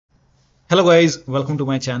Hello guys, welcome to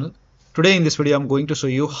my channel. Today in this video I'm going to show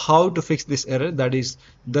you how to fix this error, that is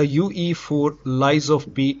the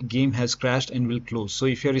UE4-LiesofP game has crashed and will close. So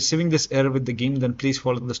if you're receiving this error with the game, then please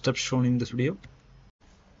follow the steps shown in this video.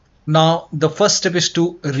 Now the first step is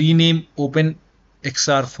to rename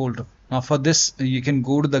OpenXR folder. Now for this you can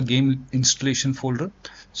go to the game installation folder.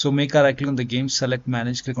 So make a right click on the game, select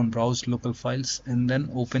manage, click on browse local files and then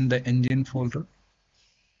open the engine folder.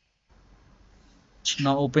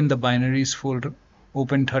 Now open the binaries folder,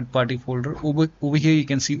 open third party folder. Over here you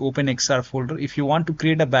can see OpenXR folder. If you want to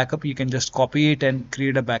create a backup, you can just copy it and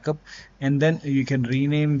create a backup, and then you can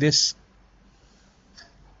rename this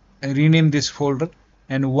folder.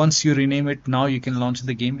 And once you rename it, now you can launch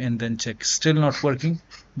the game and then check. Still not working.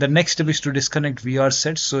 The next step is to disconnect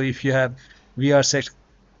VRSet. So if you have VRSet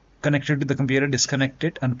connected to the computer, disconnect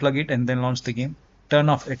it, unplug it, and then launch the game. Turn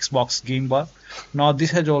off Xbox game bar. Now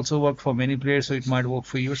this has also worked for many players, so it might work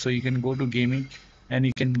for you. So you can go to gaming and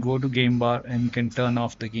you can go to game bar and you can turn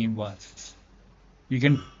off the game bar. You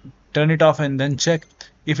can turn it off and then check.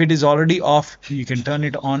 If it is already off, you can turn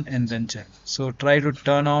it on and then check. So try to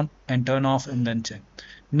turn on and turn off and then check.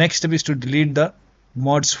 Next step is to delete the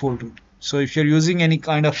mods folder. So if you're using any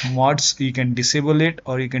kind of mods, you can disable it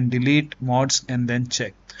or you can delete mods and then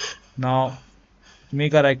check. Now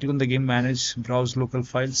make a right click on the game, manage, browse local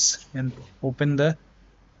files and open the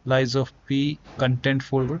LiesofP content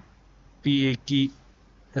folder,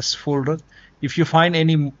 Paks folder. If you find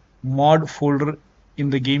any mod folder in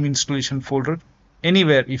the game installation folder,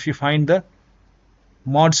 anywhere, if you find the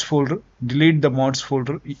mods folder, delete the mods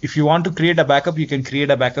folder. If you want to create a backup, you can create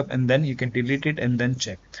a backup and then you can delete it and then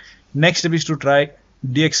check. Next step is to try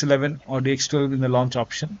DX11 or DX12 in the launch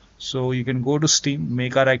option. So you can go to Steam,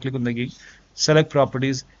 make a right click on the game, select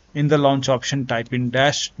properties, in the launch option type in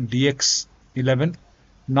 -DX11.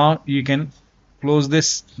 Now you can close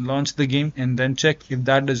this, launch the game and then check. If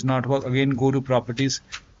that does not work, again go to properties.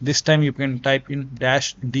 This time you can type in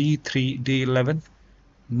 -D3D11.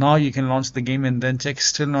 Now you can launch the game and then check.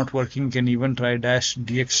 Still not working. You can even try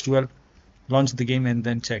 -DX12, launch the game and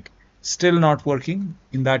then check. Still not working.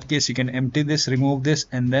 In that case you can empty this, remove this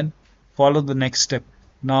and then follow the next step.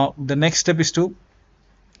 Now the next step is to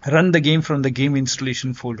run the game from the game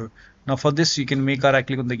installation folder. Now for this you can make a right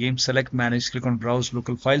click on the game, select manage, click on browse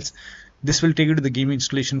local files. This will take you to the game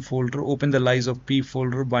installation folder. Open the LiesofP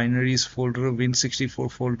folder, binaries folder, Win64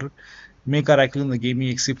 folder. Make a right click on the game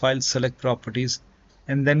exe file, select properties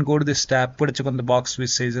and then go to this tab, put a check on the box which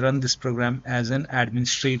says run this program as an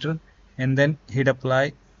administrator and then hit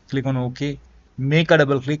apply, click on OK. Make a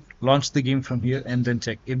double click, launch the game from here and then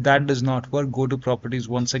check. If that does not work, go to properties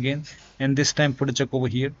once again and this time put a check over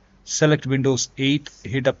here, select Windows 8,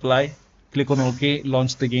 hit apply, click on OK,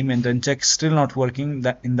 launch the game and then check. Still not working.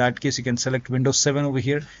 In that case you can select Windows 7 over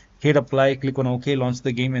here, hit apply, click on OK, launch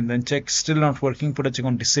the game and then check. Still not working. Put a check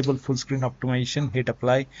on disable full screen optimization, hit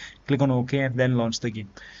apply, click on OK and then launch the game.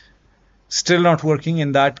 Still not working.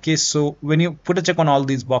 In that case, so when you put a check on all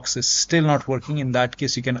these boxes, still not working, in that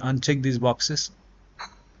case you can uncheck these boxes,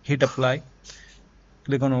 hit apply,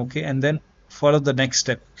 click on OK and then follow the next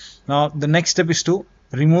step. Now the next step is to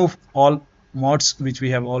remove all mods which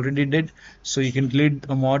we have already did. So you can delete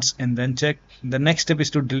the mods and then check. The next step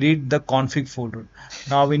is to delete the config folder.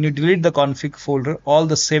 Now when you delete the config folder, all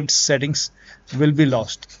the saved settings will be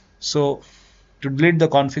lost. So to delete the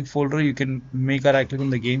config folder, you can make a right click on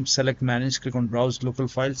the game, select manage, click on browse local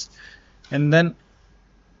files and then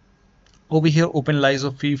over here open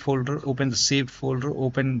LiesofP folder, open the saved folder,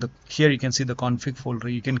 open the, here you can see the config folder.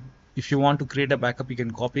 You can, if you want to create a backup, you can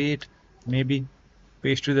copy it, maybe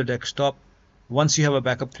paste to the desktop. Once you have a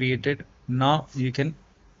backup created, now you can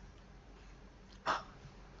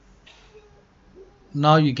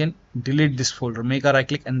delete this folder. Make a right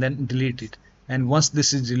click and then delete it. And once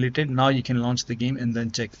this is deleted, now you can launch the game and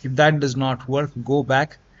then check. If that does not work, go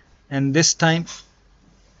back and this time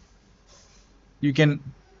you can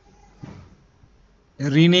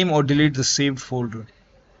rename or delete the saved folder.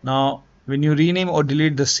 Now when you rename or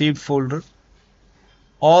delete the saved folder,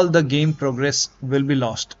 all the game progress will be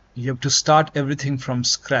lost. You have to start everything from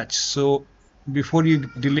scratch. So before you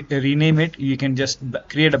rename it, you can just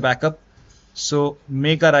create a backup. So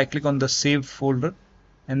make a right click on the saved folder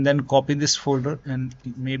and then copy this folder and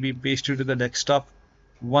maybe paste it to the desktop.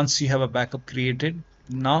 Once you have a backup created,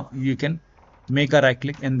 now you can make a right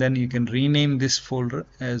click and then you can rename this folder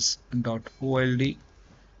as .old.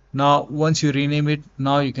 Now once you rename it,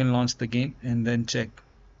 now you can launch the game and then check.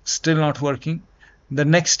 Still not working. The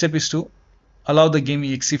next step is to allow the game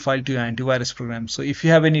exe file to your antivirus program. So if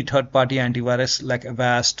you have any third-party antivirus like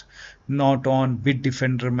Avast, Norton,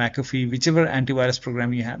 Bitdefender, McAfee, whichever antivirus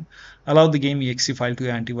program you have, allow the game exe file to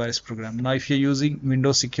your antivirus program. Now if you're using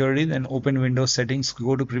Windows Security, then open Windows Settings,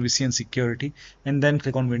 go to Privacy and Security, and then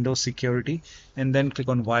click on Windows Security, and then click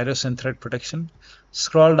on Virus and Threat Protection.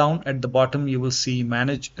 Scroll down at the bottom, you will see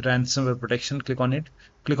Manage Ransomware Protection. Click on it.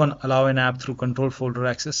 Click on Allow an app through Control Folder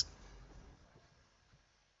Access.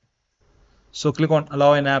 So click on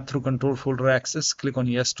allow an app through control folder access, click on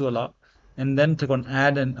yes to allow, and then click on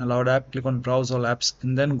add an allowed app, click on browse all apps,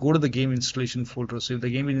 and then go to the game installation folder. So if the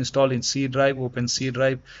game is installed in C drive, open C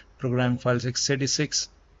drive, program files x86.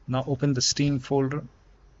 Now open the Steam folder.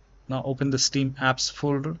 Now open the Steam apps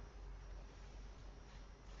folder.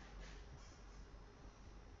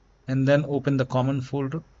 And then open the common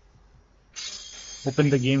folder. Open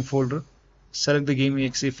the game folder. Select the game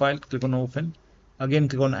exe file, click on open. Again,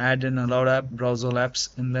 click on add an allowed app, browse all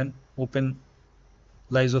apps, and then open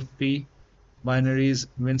LiesofP, binaries,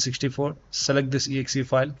 Win64. Select this exe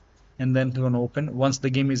file, and then click on open. Once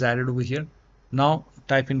the game is added over here, now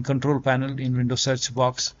type in control panel in Windows search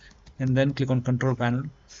box, and then click on control panel.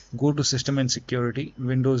 Go to system and security,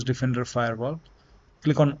 Windows Defender Firewall.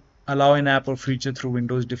 Click on allow an app or feature through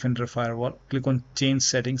Windows Defender Firewall. Click on change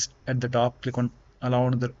settings at the top. Click on allow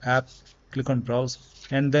another app. Click on browse,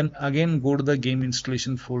 and then again go to the game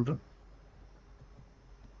installation folder.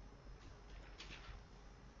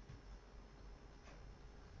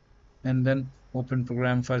 And then open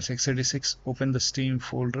program files x86, open the Steam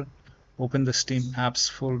folder, open the Steam apps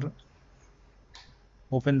folder,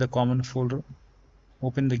 open the common folder,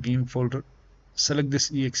 open the game folder, select this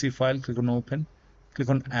exe file, click on open, click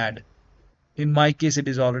on add. In my case, it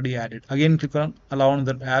is already added. Again, click on allow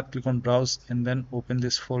another app, click on browse, and then open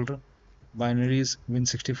this folder, binaries,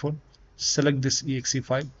 Win64. Select this exe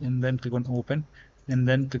file, and then click on open, and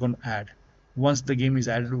then click on add. Once the game is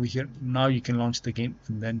added over here, now you can launch the game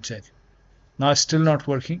and then check. Now it's still not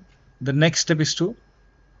working. The next step is to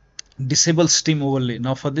disable Steam overlay.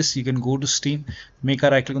 Now for this, you can go to Steam, make a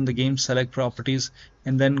right click on the game, select properties,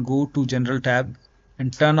 and then go to general tab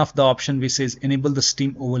and turn off the option which says enable the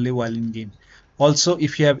Steam overlay while in game. Also,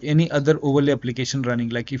 if you have any other overlay application running,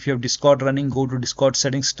 like if you have Discord running, go to Discord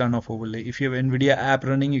settings, turn off overlay. If you have Nvidia app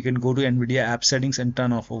running, you can go to Nvidia app settings and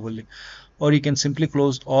turn off overlay. Or you can simply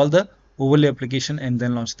close all the overlay application and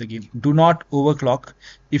then launch the game. Do not overclock.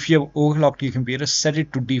 If you have overclocked your computer, set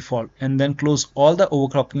it to default and then close all the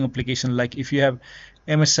overclocking application. Like if you have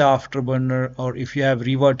MSI Afterburner, or if you have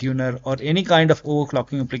ReverTuner or any kind of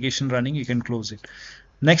overclocking application running, you can close it.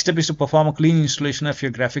 Next step is to perform a clean installation of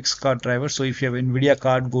your graphics card driver. So if you have Nvidia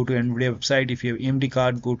card, go to Nvidia website. If you have AMD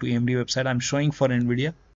card, go to AMD website. I'm showing for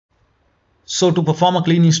Nvidia. So to perform a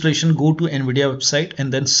clean installation, go to Nvidia website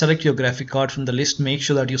and then select your graphic card from the list. Make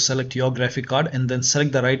sure that you select your graphic card and then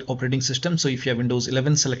select the right operating system. So if you have Windows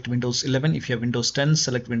 11, select Windows 11. If you have Windows 10,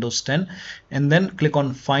 select Windows 10, and then click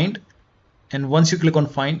on Find. And once you click on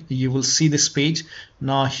Find, you will see this page.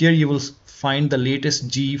 Now here you will find the latest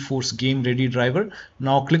GeForce Game Ready driver.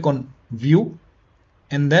 Now click on View,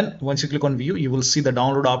 and then once you click on View, you will see the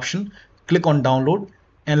download option. Click on Download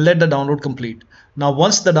and let the download complete. Now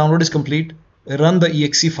once the download is complete, run the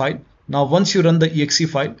exe file. Now once you run the exe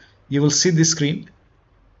file, you will see this screen.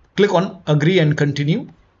 Click on Agree and Continue,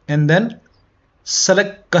 and then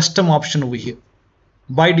select Custom option over here.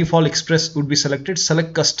 By default, Express would be selected.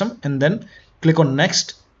 Select Custom and then click on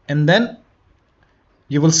Next, and then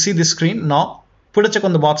you will see this screen. Now put a check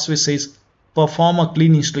on the box which says perform a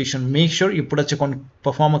clean installation. Make sure you put a check on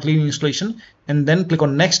perform a clean installation and then click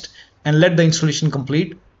on Next and let the installation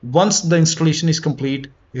complete. Once the installation is complete,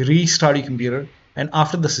 restart your computer, and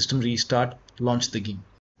after the system restart, launch the game.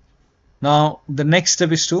 Now the next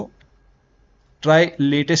step is to try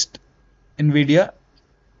latest Nvidia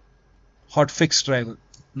Hotfix driver.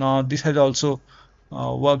 Now this has also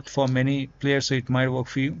worked for many players, so it might work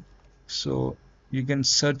for you. So you can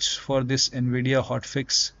search for this Nvidia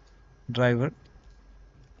Hotfix driver.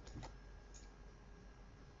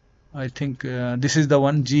 I think this is the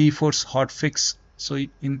one, GeForce Hotfix. So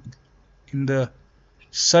in the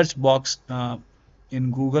search box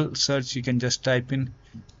in Google search, you can just type in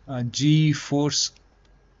GeForce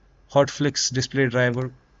Hotfix display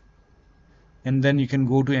driver, and then you can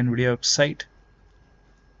go to Nvidia website,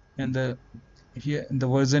 and the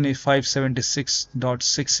version is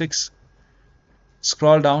 576.66.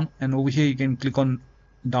 Scroll down, and over here you can click on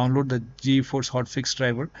download the GeForce Hotfix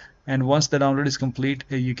driver, and once the download is complete,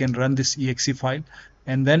 you can run this exe file.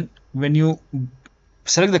 And then when you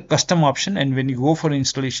select the custom option and when you go for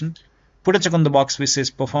installation, put a check on the box which says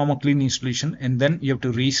perform a clean installation, and then you have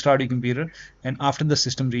to restart your computer, and after the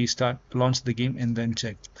system restart, launch the game and then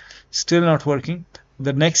check. Still not working.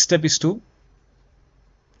 The next step is to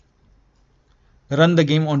run the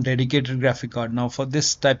game on dedicated graphic card. Now for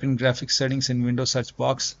this, type in graphics settings in Windows search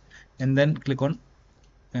box and then click on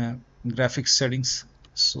graphics settings.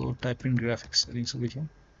 So type in graphics settings over here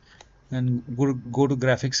and go to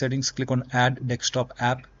graphics settings, click on add desktop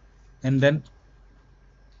app, and then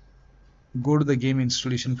go to the game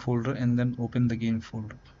installation folder and then open the game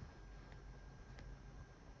folder.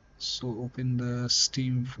 So open the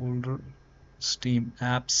Steam folder, Steam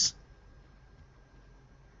apps,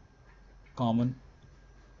 common,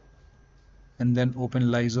 and then open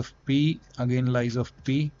LiesofP, again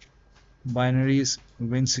LiesofP, binaries,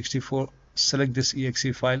 Win64, select this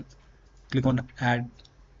exe file, click on add,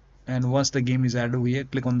 and once the game is added over here,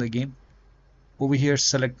 click on the game. Over here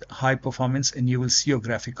select high performance and you will see your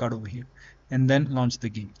graphic card over here, and then launch the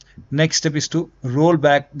game. Next step is to roll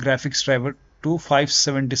back graphics driver to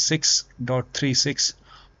 576.36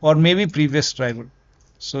 or maybe previous driver.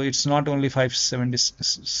 So it's not only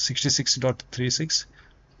 566.36.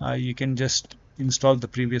 You can just install the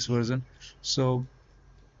previous version. So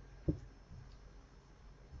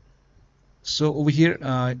over here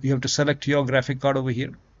you have to select your graphic card over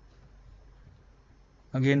here.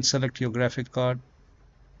 Again select your graphic card.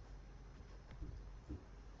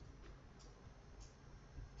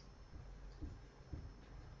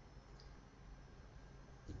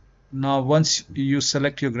 Now once you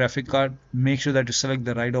select your graphic card, make sure that you select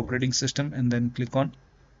the right operating system and then click on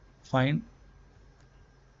find.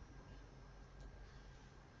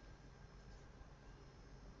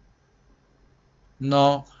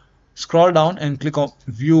 Now scroll down and click on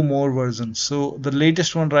view more versions. So the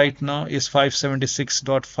latest one right now is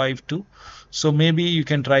 576.52. So maybe you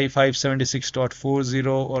can try 576.40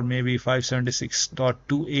 or maybe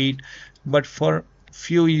 576.28, but for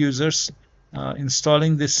few users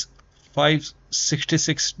installing this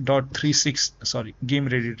 566.36 game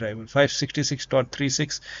ready driver,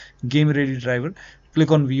 566.36 game ready driver,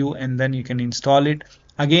 click on view and then you can install it.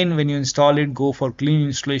 Again, when you install it, go for clean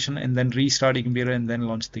installation and then restart your computer and then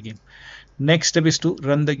launch the game. Next step is to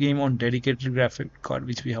run the game on dedicated graphic card,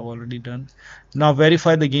 which we have already done. Now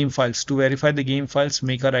verify the game files. To verify the game files,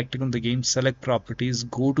 make a right click on the game, select properties,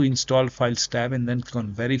 go to install files tab and then click on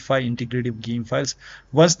verify integrative game files.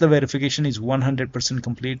 Once the verification is 100%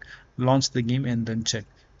 complete, launch the game and then check.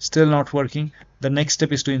 Still not working. The next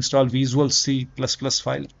step is to install Visual C++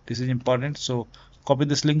 file. This is important. So copy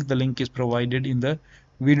this link. The link is provided in the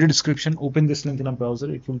video description. Open this link in a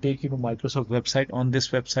browser. It will take you to Microsoft website. On this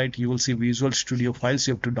website you will see Visual Studio files.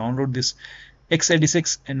 You have to download this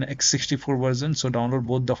x86 and x64 version, so download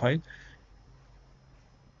both the file.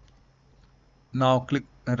 Now click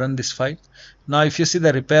run this file. Now if you see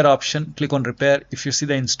the repair option, click on repair. If you see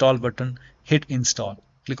the install button, hit install,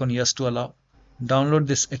 click on yes to allow. Download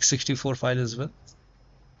this x64 file as well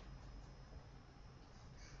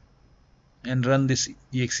and run this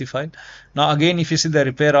exe file. Now again, if you see the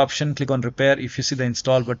repair option, click on repair. If you see the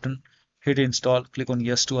install button, hit install, click on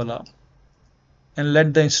yes to allow and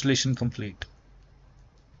let the installation complete.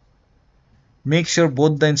 Make sure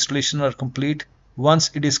both the installation are complete. Once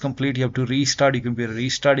it is complete, you have to restart your computer.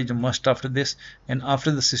 Restart is a must after this, and after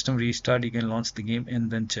the system restart you can launch the game and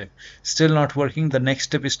then check. Still not working. The next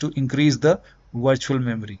step is to increase the virtual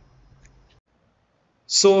memory.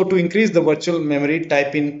 So to increase the virtual memory,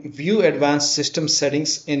 type in View Advanced System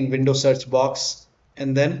Settings in Windows search box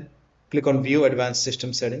and then click on View Advanced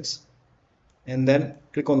System Settings and then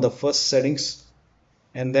click on the first settings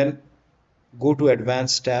and then go to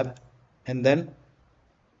Advanced tab and then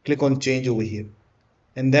click on Change over here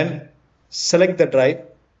and then select the drive.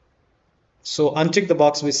 So uncheck the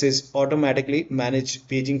box which says automatically manage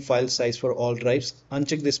paging file size for all drives.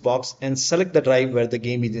 Uncheck this box and select the drive where the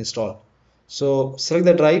game is installed. So select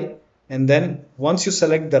the drive and then once you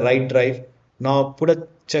select the right drive, now put a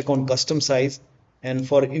check on custom size, and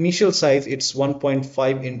for initial size it's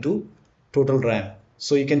 1.5 into total RAM.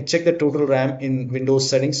 So you can check the total RAM in Windows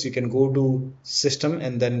settings. You can go to system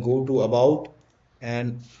and then go to about,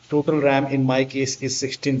 and total RAM in my case is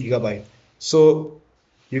 16 GB. So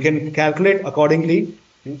you can calculate accordingly.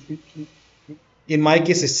 In my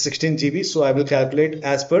case it's 16 GB, so I will calculate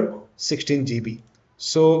as per 16 GB.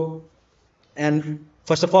 So, and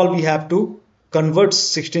first of all we have to convert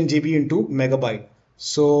 16 GB into megabyte.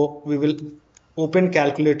 So we will open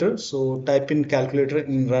calculator. So type in calculator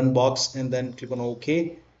in run box and then click on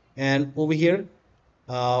OK, and over here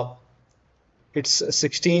it's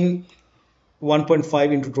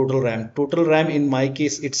 1.5 into total RAM. Total RAM in my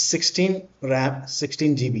case it's 16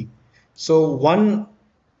 GB. So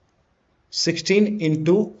 116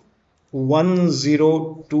 into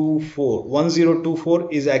 1024.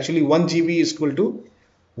 1024 is actually 1 GB is equal to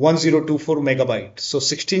 1024 megabyte. So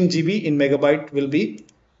 16 GB in megabyte will be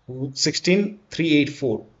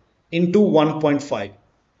 16384 into 1.5.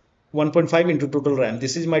 1.5 into total RAM.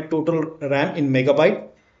 This is my total RAM in megabyte.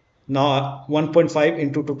 Now 1.5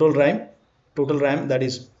 into total RAM that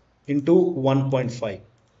is into 1.5.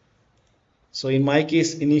 So in my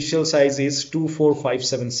case, initial size is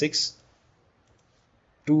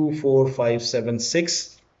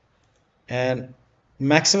 24576 and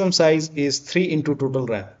maximum size is 3 into total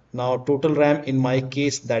RAM. Now total RAM in my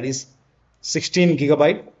case, that is 16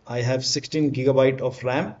 gigabyte. I have 16 gigabyte of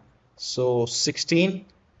RAM. So 16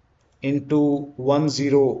 into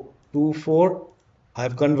 1024. I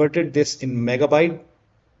have converted this in megabyte.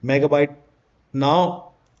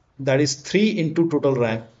 Now that is 3 into total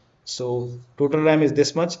RAM. So total RAM is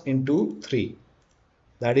this much into 3.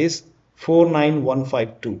 That is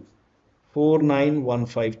 49152.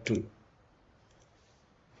 49152.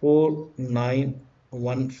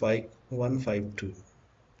 4915152.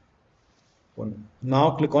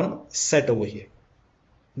 Now click on set over here.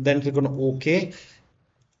 Then click on OK.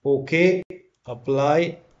 OK.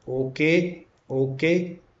 Apply. OK.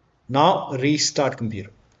 OK. Now restart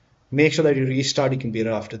computer. Make sure that you restart your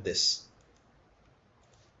computer after this.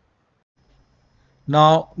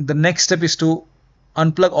 Now the next step is to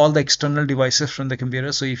unplug all the external devices from the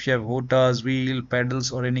computer. So if you have HOTAs, wheel,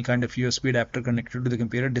 pedals, or any kind of USB adapter connected to the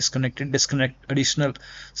computer, disconnect it. Disconnect additional.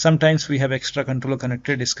 Sometimes we have extra controller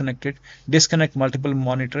connected. Disconnect it. Disconnect multiple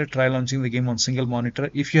monitor. Try launching the game on single monitor.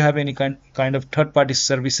 If you have any kind of third-party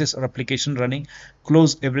services or application running,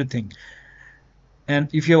 close everything. And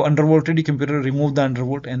if you have undervolted your computer, remove the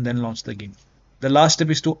undervolt and then launch the game. The last step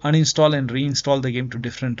is to uninstall and reinstall the game to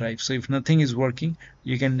different drives. So if nothing is working,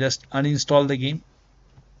 you can just uninstall the game,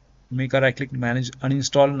 make a right click, manage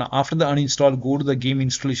uninstall. Now after the uninstall, go to the game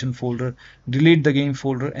installation folder, delete the game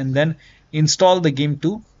folder, and then install the game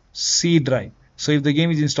to C drive. So if the game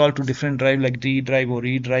is installed to different drive like D drive or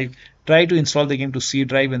E drive, try to install the game to C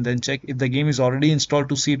drive and then check. If the game is already installed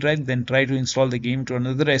to C drive, then try to install the game to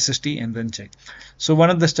another SSD and then check. So one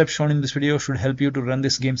of the steps shown in this video should help you to run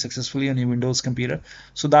this game successfully on your Windows computer.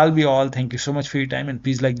 So that'll be all. Thank you so much for your time, and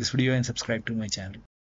please like this video and subscribe to my channel.